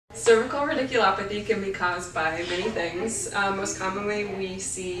Cervical radiculopathy can be caused by many things. Most commonly, we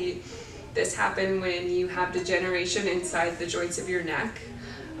see this happen when you have degeneration inside the joints of your neck.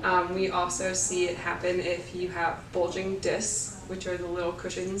 We also see it happen if you have bulging discs, which are the little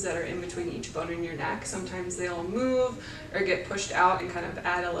cushions that are in between each bone in your neck. Sometimes they'll move or get pushed out and kind of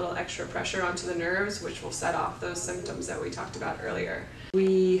add a little extra pressure onto the nerves, which will set off those symptoms that we talked about earlier.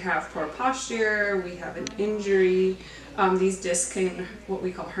 We have poor posture, we have an injury. These discs can what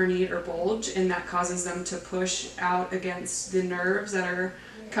we call herniate or bulge, and that causes them to push out against the nerves that are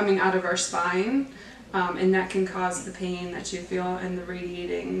coming out of our spine. And that can cause the pain that you feel and the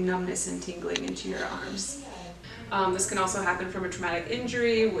radiating numbness and tingling into your arms. This can also happen from a traumatic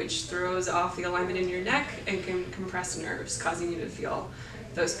injury, which throws off the alignment in your neck and can compress nerves, causing you to feel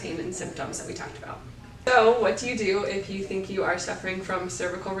those pain and symptoms that we talked about. So what do you do if you think you are suffering from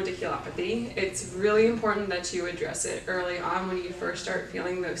cervical radiculopathy? It's really important that you address it early on when you first start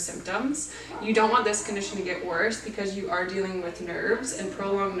feeling those symptoms. You don't want this condition to get worse because you are dealing with nerves, and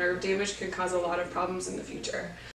prolonged nerve damage can cause a lot of problems in the future.